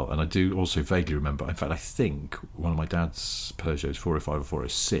as well, and I do also vaguely remember. In fact, I think one of my dad's Peugeots 405 or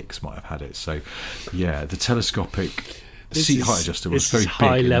 406 might have had it. So, yeah, the telescopic seat height adjuster was very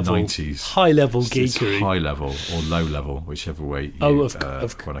big in the 90s. High level geekery. It's high level or low level, whichever way you want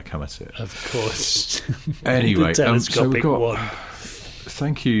to come at it. Of course. Anyway, the telescopic so one.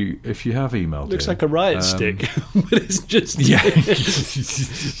 Thank you if you have emailed. Looks like a riot stick, but it's just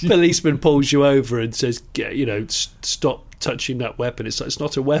policeman pulls you over and says, stop touching that weapon. It's like, it's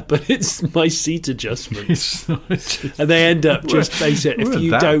not a weapon, it's my seat adjustment. And they end up just basically,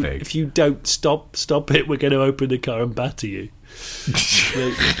 if you don't stop it, we're going to open the car and batter you.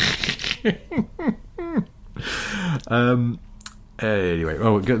 Anyway,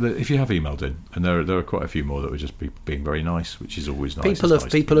 if you have emailed in, and there are quite a few more that were just being very nice, which is always nice.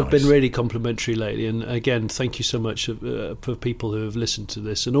 People have been really complimentary lately, and again, thank you so much for people who have listened to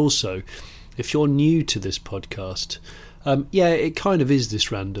this. And also, if you're new to this podcast, it kind of is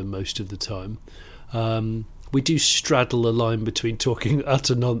this random most of the time. We do straddle a line between talking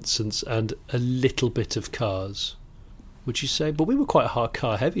utter nonsense and a little bit of cars, would you say? But we were quite hard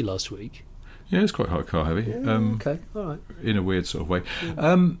car heavy last week. Yeah, it's quite hard car heavy. Okay, all right. In a weird sort of way.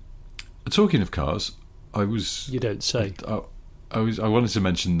 Yeah. Talking of cars, You don't say. I wanted to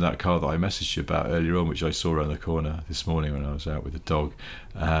mention that car that I messaged you about earlier on, which I saw around the corner this morning when I was out with the dog.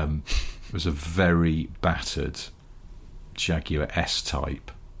 It was a very battered Jaguar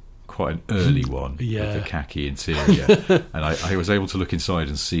S-Type, quite an early one with the khaki interior. And I was able to look inside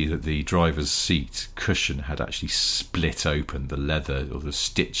and see that the driver's seat cushion had actually split open. The leather or the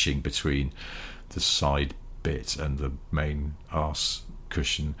stitching between the side bit and the main arse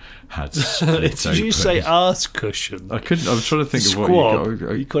cushion had split Did you say arse cushion? I couldn't. I was trying to think of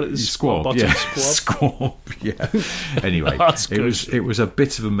what you call it. The squab. Yeah, squab. Yeah. Anyway, it was a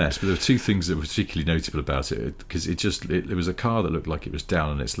bit of a mess, but there were two things that were particularly notable about it, because it was a car that looked like it was down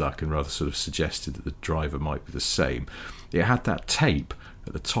on its luck and rather sort of suggested that the driver might be the same. It had that tape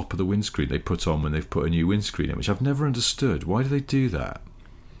at the top of the windscreen they put on when they've put a new windscreen in, which I've never understood. Why do they do that?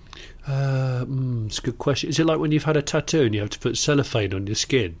 It's a good question. Is it like when you've had a tattoo and you have to put cellophane on your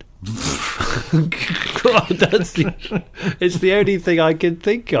skin? God, it's the only thing I can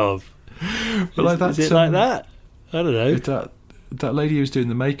think of. Is it like that? I don't know. That lady who was doing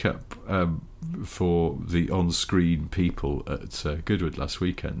the makeup for the on-screen people at Goodwood last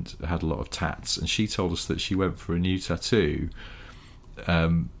weekend had a lot of tats, and she told us that she went for a new tattoo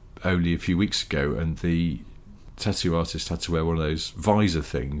only a few weeks ago, and the tattoo artist had to wear one of those visor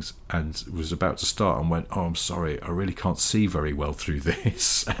things and was about to start and went, "Oh, I'm sorry, I really can't see very well through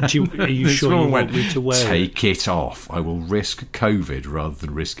this." Are you sure you want me to wear Take it off. I will risk COVID rather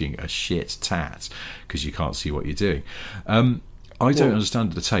than risking a shit tat because you can't see what you're doing. I don't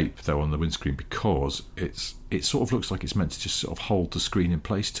understand the tape though on the windscreen, because it sort of looks like it's meant to just sort of hold the screen in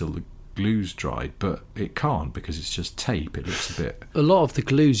place till the glue's dried, but it can't because it's just tape. It looks a bit... A lot of the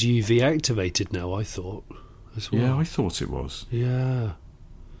glue's UV activated now, I thought. As well. Yeah, I thought it was. Yeah.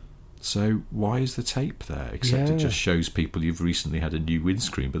 So why is the tape there? Except it just shows people you've recently had a new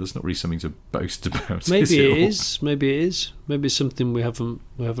windscreen, but there's not really something to boast about. Maybe it is. Maybe it's something we haven't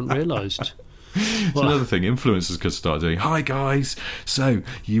realised. It's another thing influencers could start doing. Hi guys, so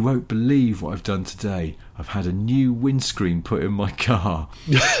you won't believe what I've done today. I've had a new windscreen put in my car.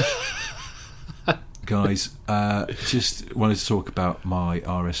 Guys, just wanted to talk about my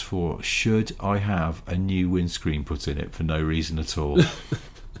RS4. Should I have a new windscreen put in it for no reason at all?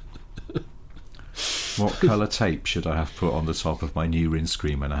 What colour tape should I have put on the top of my new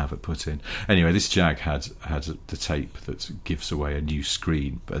windscreen when I have it put in? Anyway, this Jag had the tape that gives away a new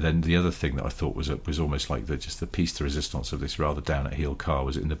screen. But then the other thing that I thought was almost like just the piece de resistance of this rather down at heel car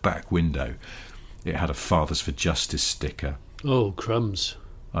was in the back window. It had a Fathers for Justice sticker. Oh, crumbs.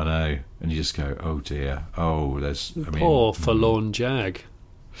 I know. And you just go, oh dear. Oh, poor forlorn Jag.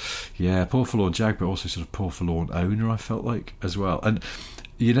 Yeah, poor forlorn Jag, but also sort of poor forlorn owner, I felt like, as well. And,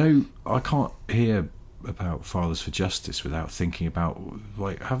 you know, I can't hear about Fathers for Justice without thinking about,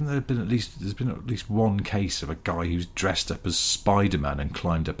 like, there's been at least one case of a guy who's dressed up as Spider-Man and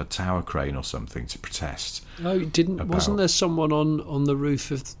climbed up a tower crane or something to protest. Wasn't there someone on the roof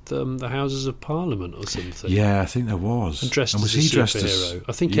of the Houses of Parliament or something? Yeah, I think there was. And dressed as a superhero.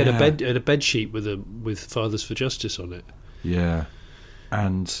 I think he had a bed sheet with Fathers for Justice on it. Yeah.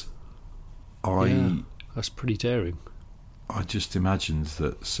 And that's pretty daring. I just imagined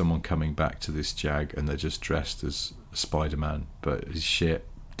that someone coming back to this Jag and they're just dressed as Spider-Man, but it's shit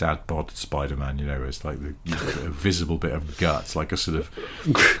dad bod Spider-Man, you know, it's like a visible bit of guts, like a sort of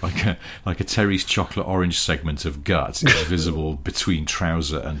like a Terry's chocolate orange segment of gut is visible between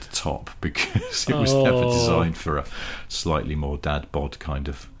trouser and top, because it was never designed for a slightly more dad bod kind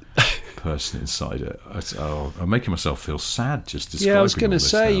of person inside it. I'm making myself feel sad just describing. Yeah, I was going to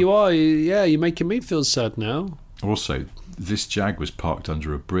say, you are. Yeah, you're making me feel sad now. Also, this Jag was parked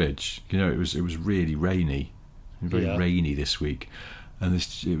under a bridge. You know, it was really rainy, very rainy this week, and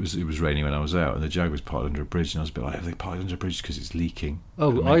it was raining when I was out, and the Jag was parked under a bridge, and I was a bit like, have they parked under a bridge because it's leaking?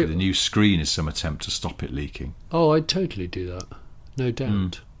 Maybe the new screen is some attempt to stop it leaking. Oh, I'd totally do that, no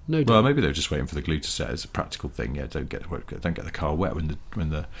doubt. No doubt. Well, maybe they were just waiting for the glue to set. It's a practical thing. Yeah, don't get the car wet when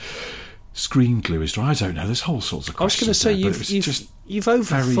the screen glue is dry. I don't know. There's all sorts of questions. I was going to say you've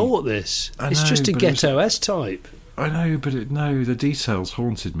overthought this. It's just a Ghetto S-Type. I know, but the details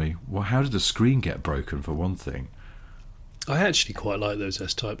haunted me. Well, how did the screen get broken, for one thing? I actually quite like those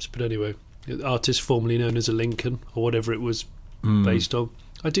S-Types, but anyway, the artist formerly known as a Lincoln, or whatever it was based on,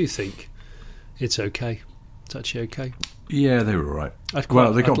 I do think it's okay. It's actually okay. Yeah, they were all right. They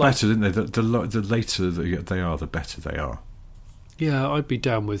got better, didn't they? The later they are, the better they are. Yeah, I'd be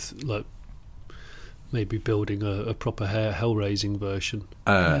down with, like, maybe building a proper Hellraising version.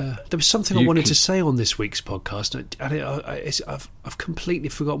 There was something I wanted to say on this week's podcast, and I've completely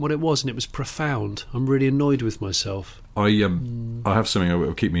forgotten what it was, and it was profound. I'm really annoyed with myself. I have something I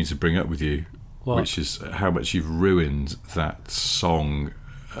will keep meaning to bring up with you, which is how much you've ruined that song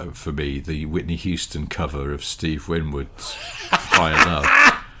for me, the Whitney Houston cover of Steve Winwood's Higher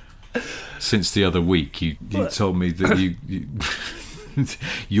Love. Since the other week, you told me that you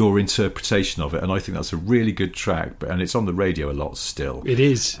your interpretation of it, and I think that's a really good track, and it's on the radio a lot still. It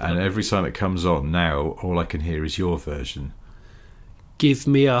is. And every time it comes on now, all I can hear is your version. Give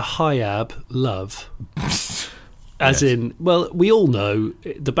me a high-ab love. As in, well, we all know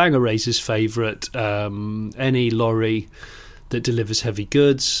the Banger Racer's favourite, any lorry that delivers heavy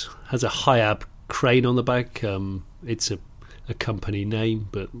goods has a high-ab crane on the back. It's a company name,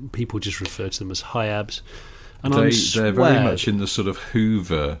 but people just refer to them as high-abs. And they're very much in the sort of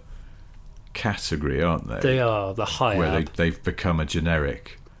Hoover category, aren't they? They are, the high-ab. Where they've become a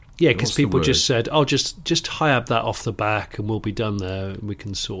generic. Yeah, because people just said, just high-ab that off the back and we'll be done there and we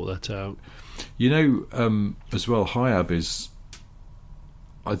can sort that out. You know, as well, high-ab is...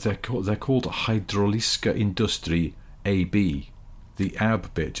 They're called Hydrauliska Industri AB. The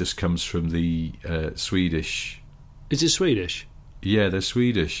ab bit just comes from the Swedish... Is it Swedish? Yeah, they're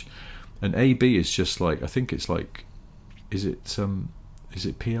Swedish. And AB is just like, I think it's like, is it the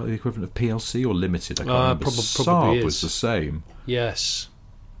equivalent of PLC or Limited? I can't remember. Probably Saab was the same. Yes.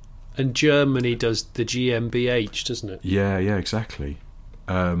 And Germany does the GmbH, doesn't it? Yeah, exactly.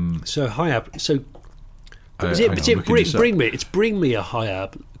 So high-ab. So bring me a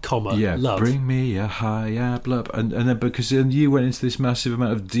high-ab, love. Bring me a high-ab love. And then because then you went into this massive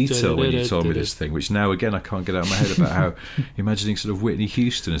amount of detail when you told me this thing, which now again I can't get out of my head about how imagining sort of Whitney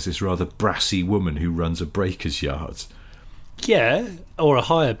Houston as this rather brassy woman who runs a breaker's yard. Yeah, or a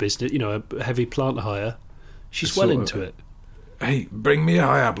hire business, a heavy plant hire. She's well into it. Hey, bring me a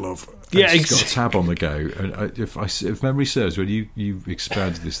high-ab love. Yeah, she's got a tab on the go. And if memory serves, when you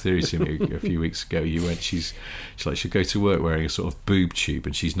expounded this theory to me a few weeks ago, you went, she's like, she'll go to work wearing a sort of boob tube,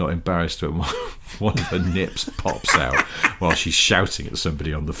 and she's not embarrassed when one of her nips pops out while she's shouting at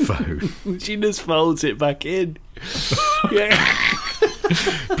somebody on the phone. She just folds it back in. Yeah.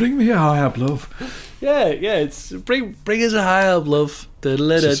 Bring me a high-ab love. Yeah, it's bring us a high-ab love. So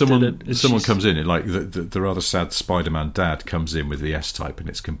someone comes in, and like the rather sad Spider-Man dad comes in with the S-Type, and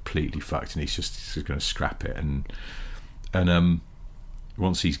it's completely fucked, and he's just going to scrap it. And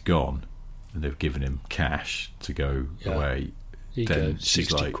once he's gone, and they've given him cash to go away. Here you then go,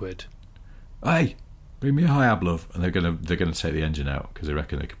 60 quid. Hey, bring me a Hiab, love, and they're gonna take the engine out because they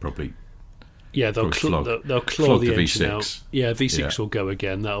reckon they could probably. Yeah, they'll claw the engine V6 out. Yeah, V6 will go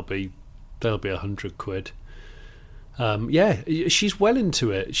again. That'll be 100 quid. She's well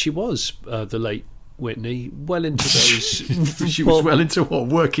into it. She was the late Whitney, well into those. She was well into what?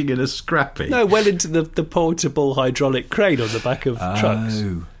 Working in a scrappy? No, well into the portable hydraulic crane on the back of trucks.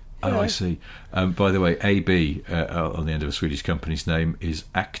 Oh, I see. By the way, AB on the end of a Swedish company's name is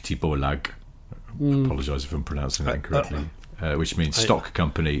Aktiebolag. I apologise if I'm pronouncing that incorrectly. Which means stock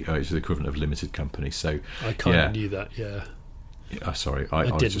company. It's the equivalent of limited company. So I kind of knew that. Yeah. Sorry,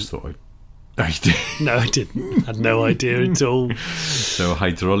 I just thought. No, I didn't. I had no idea at all. So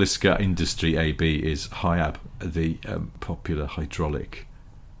Hydrauliska Industri AB is Hiab, the popular hydraulic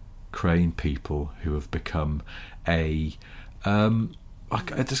crane people who have become a.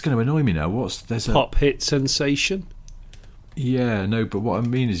 It's going to annoy me now. There's a pop hit sensation? Yeah, no, but what I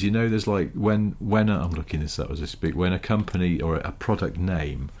mean is, there's like when I'm looking this up as I speak, when a company or a product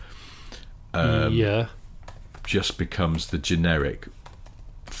name, just becomes the generic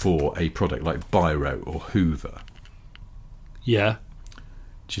for a product like Biro or Hoover. Yeah.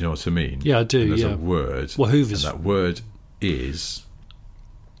 Do you know what I mean? Yeah, I do. And there's a word. Well, Hoover's. And that word is.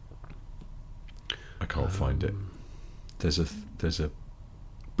 I can't find it. There's a.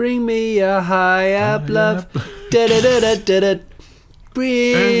 Bring me a Hiab, love. Da-da-da-da-da-da.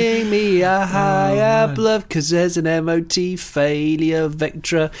 Bring me a Hiab, love, 'cause there's an MOT failure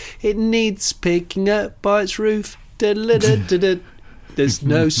Vectra. It needs picking up by its roof. Da-da-da-da-da. There's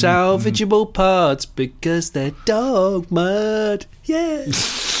no salvageable parts because they're dog mud.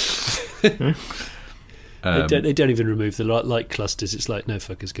 Yes. They don't even remove the light clusters. It's like, no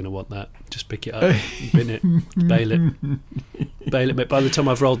fucker's going to want that. Just pick it up, bin it, bail it. Mate. By the time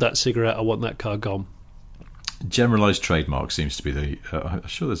I've rolled that cigarette, I want that car gone. Generalised trademark seems to be the. I'm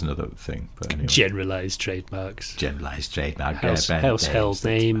sure there's another thing. But anyway. Generalised trademarks. Generalised trademark. Hell's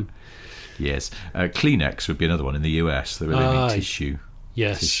name. Yes. Kleenex would be another one in the US. They really mean tissue.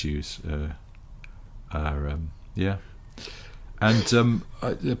 Yes. Tissues are. And the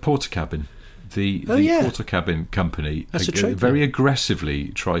Portakabin. The Portakabin company very aggressively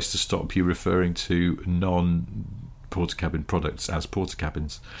tries to stop you referring to non-Portakabin products as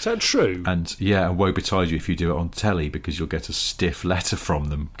Portakabins. Is that true? And woe betide you if you do it on telly, because you'll get a stiff letter from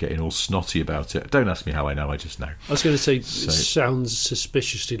them getting all snotty about it. Don't ask me how I know, I just know. I was going to say, it sounds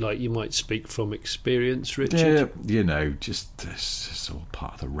suspiciously like you might speak from experience, Richard. Yeah, it's all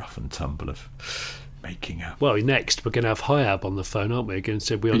part of the rough and tumble of making a... Well, next we're going to have Hiab on the phone, aren't we? Again,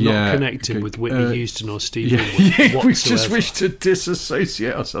 said we are not connecting with Whitney Houston or Stevie whatsoever. We just wish to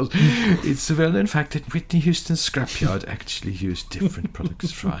disassociate ourselves. It's a well-known fact that Whitney Houston's scrapyard actually used different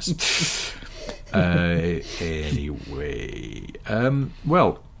products for us. Anyway,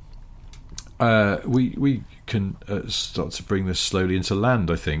 we can start to bring this slowly into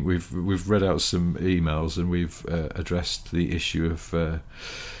land. I think we've read out some emails and we've addressed the issue of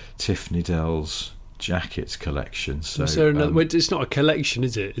Tiff Needell's jackets collection. So it's not a collection,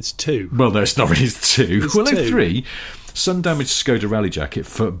 is it? It's two. Well, no, it's not really. It's two. It's two. Three. Sun-damaged Skoda rally jacket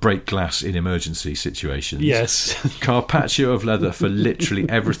for break glass in emergency situations. Yes. Carpaccio of leather for literally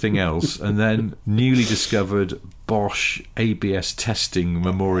everything else. And then newly discovered Bosch ABS testing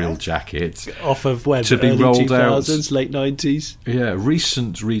memorial jacket. Off of when? To be rolled 2000s, out. Late 90s? Yeah,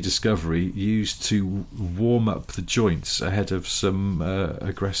 recent rediscovery used to warm up the joints ahead of some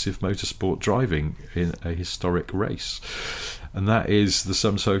aggressive motorsport driving in a historic race. And that is the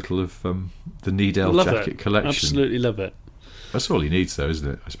sum total of the Needell jacket collection. Absolutely love it. That's all he needs, though, isn't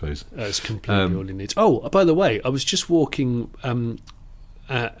it? I suppose. It's completely all he needs. Oh, by the way, I was just walking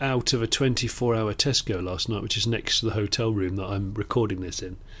out of a 24-hour Tesco last night, which is next to the hotel room that I'm recording this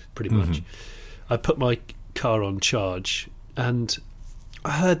in, pretty much. Mm-hmm. I put my car on charge, and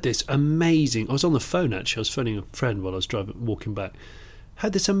I heard this amazing... I was on the phone, actually. I was phoning a friend while I was walking back. I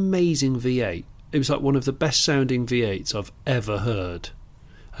heard this amazing V8. It was like one of the best sounding V8s I've ever heard,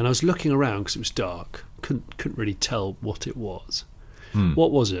 and I was looking around because it was dark. Couldn't really tell what it was.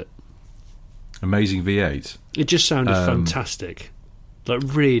 What was it? Amazing V8. It just sounded fantastic, like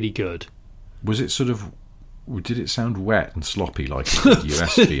really good. Was it sort of? Did it sound wet and sloppy like a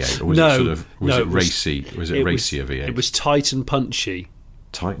US V8, or was it sort of? Was it racy? Was it racier V8? It was tight and punchy.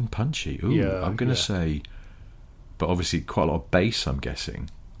 Tight and punchy. Ooh, yeah, I'm going to say, but obviously quite a lot of bass. I'm guessing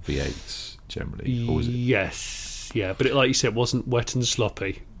V8s. Generally, or was it? Yes, yeah, but like you said, it wasn't wet and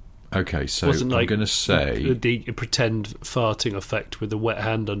sloppy. Okay, so I'm going to say the pretend farting effect with a wet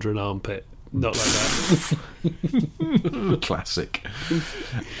hand under an armpit Not like that. Classic.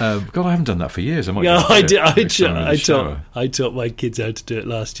 God, I haven't done that for years. I might. Yeah, I did. I taught my kids how to do it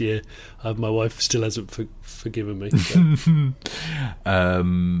last year. My wife still hasn't forgiven me.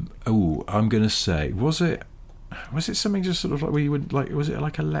 I'm going to say, was it something just sort of like where you would like? Was it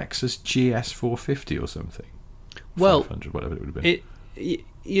like a Lexus GS 450 or something? Well, 500, whatever it would have been. It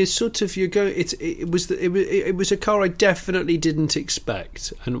was a car I definitely didn't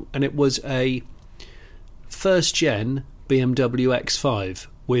expect, and it was a first gen BMW X5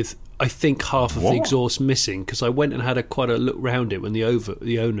 with, I think, half of the exhaust missing, because I went and had quite a look round it when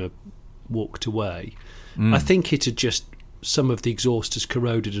the owner walked away. I think it had just, some of the exhaust has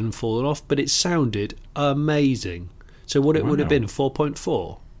corroded and fallen off, but it sounded amazing. So what it would have been,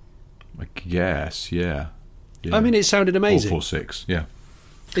 4.4? I guess, yeah. I mean, it sounded amazing. 4.6, yeah.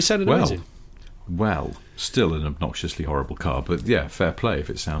 It sounded amazing. Well, still an obnoxiously horrible car, but yeah, fair play if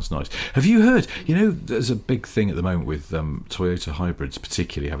it sounds nice. Have you heard, there's a big thing at the moment with Toyota hybrids,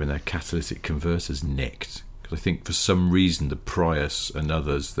 particularly having their catalytic converters nicked. Because I think for some reason the Prius and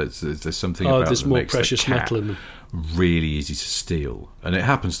others, there's something about there's that more makes precious metal in them. Really easy to steal, and it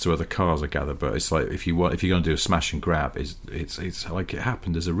happens to other cars, I gather. But it's like if you're going to do a smash and grab, it's like it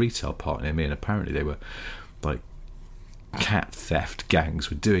happened as a retail part near me, and apparently they were like cat theft gangs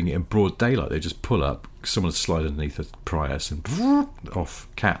were doing it in broad daylight. They just pull up, someone would slide underneath a Prius and off,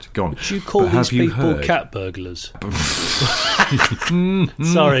 cat gone. Would you call these people cat burglars?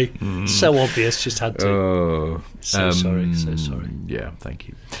 Sorry, so obvious, just had to. Sorry. Yeah, thank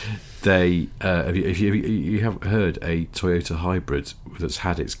you. They if you have heard a Toyota hybrid that's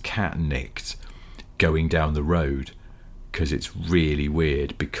had its cat nicked going down the road, because it's really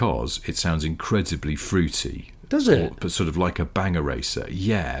weird, because it sounds incredibly fruity. Does it? But sort of like a banger racer.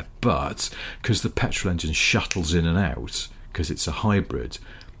 Yeah, but because the petrol engine shuttles in and out, because it's a hybrid,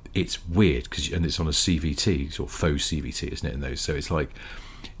 it's weird, and it's on a CVT, or faux CVT, isn't it, in those? So it's like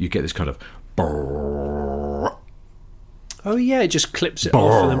you get this kind of... Oh yeah, it just clips it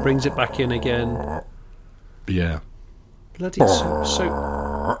off and then brings it back in again. Yeah. Bloody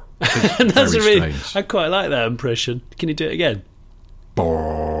so that's really strange. I quite like that impression. Can you do it again?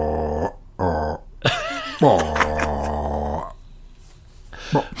 So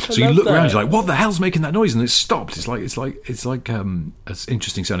you look around, you're like, what the hell's making that noise? And it's stopped. It's like an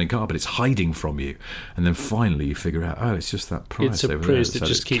interesting sounding car, but it's hiding from you. And then finally you figure out, it's just that Prius over there. It's a Prius that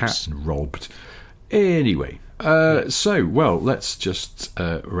just keeps... cat robbed. Anyway, let's just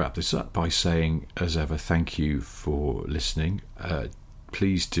wrap this up by saying, as ever, thank you for listening.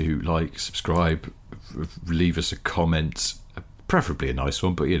 Please do like, subscribe, leave us a comment, preferably a nice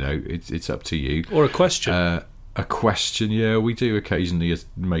one, but it's up to you. Or a question. A question, yeah. We do occasionally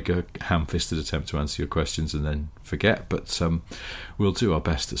make a ham-fisted attempt to answer your questions and then forget, but we'll do our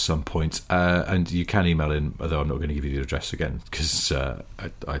best at some point. And you can email in, although I'm not going to give you the address again, because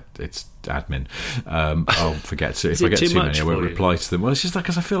it's admin. I'll forget to. If I get too many, I won't reply to them. Well, it's just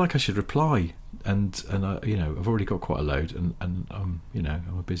because I feel like I should reply, and I've already got quite a load, and I'm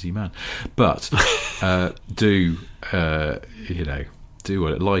a busy man. But do like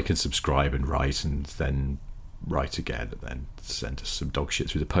and subscribe and write, and then write again, and then send us some dog shit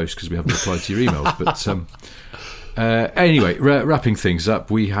through the post because we haven't replied to your emails. But anyway, wrapping things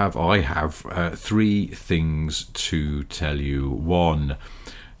up, I have 3 things to tell you. 1,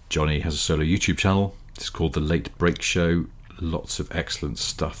 Johnny has a solo YouTube channel. It's called The Late Break Show. Lots of excellent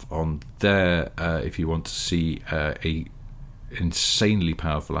stuff on there. If you want to see a insanely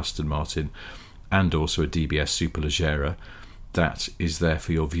powerful Aston Martin and also a DBS Superleggera, that is there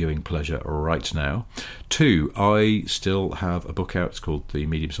for your viewing pleasure right now. 2, I still have a book out. It's called The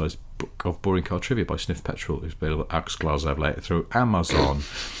Medium-Sized Book of Boring Car Trivia by Sniff Petrol. It's available at Axglasavlet through Amazon.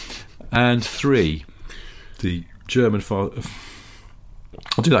 And 3, the German... I'll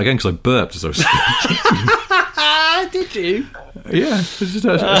do that again because I burped as I was speaking. Did you? Yeah, just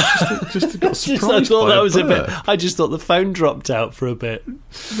got surprised. I thought by that was burp. a bit. I just thought the phone dropped out for a bit.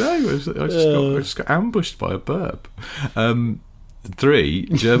 No, I just got ambushed by a burp. 3,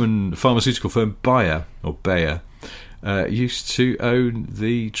 German pharmaceutical firm Bayer used to own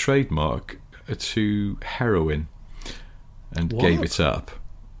the trademark to heroin and gave it up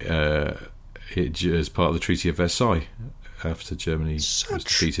as part of the Treaty of Versailles after Germany was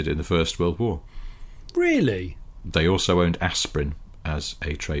defeated in the First World War. Really? They also owned aspirin as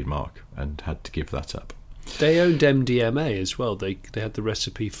a trademark and had to give that up. They owned MDMA as well. They had the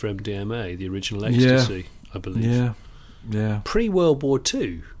recipe for MDMA, the original ecstasy, I believe. Yeah. Pre-World War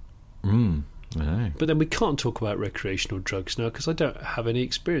II. I know. But then we can't talk about recreational drugs now because I don't have any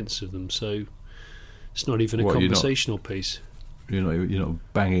experience of them, so it's not even a conversational piece. You're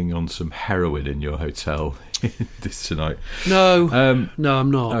not banging on some heroin in your hotel this tonight. No, no, I'm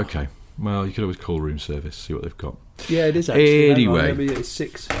not. Okay. Well, you could always call room service, see what they've got. Yeah, it is actually. Anyway, it's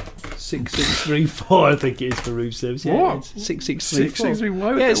 6634. I think it is for room service. Yeah, what? It's 6634.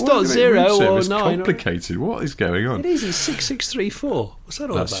 6634. Yeah, it's not 0 or 9. Complicated. What is going on? It is. It's 6634. What's that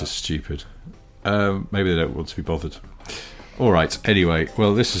all about? That's just stupid. Maybe they don't want to be bothered. All right. Anyway,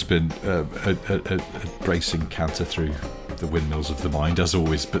 well, this has been a bracing canter through the windmills of the mind, as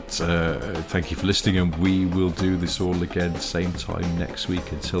always. But thank you for listening, and we will do this all again same time next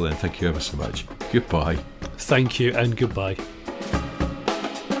week. Until then, thank you ever so much. Goodbye. Thank you, and goodbye.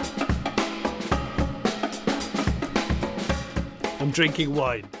 I'm drinking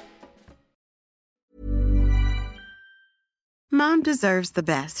wine. Mom deserves the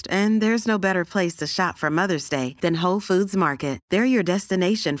best, and there's no better place to shop for Mother's Day than Whole Foods Market. They're your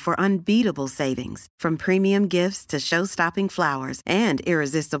destination for unbeatable savings, from premium gifts to show-stopping flowers and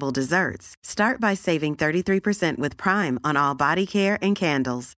irresistible desserts. Start by saving 33% with Prime on all body care and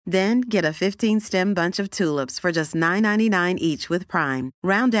candles. Then get a 15-stem bunch of tulips for just $9.99 each with Prime.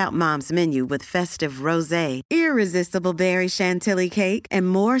 Round out Mom's menu with festive rosé, irresistible berry chantilly cake, and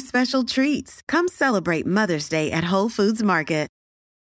more special treats. Come celebrate Mother's Day at Whole Foods Market.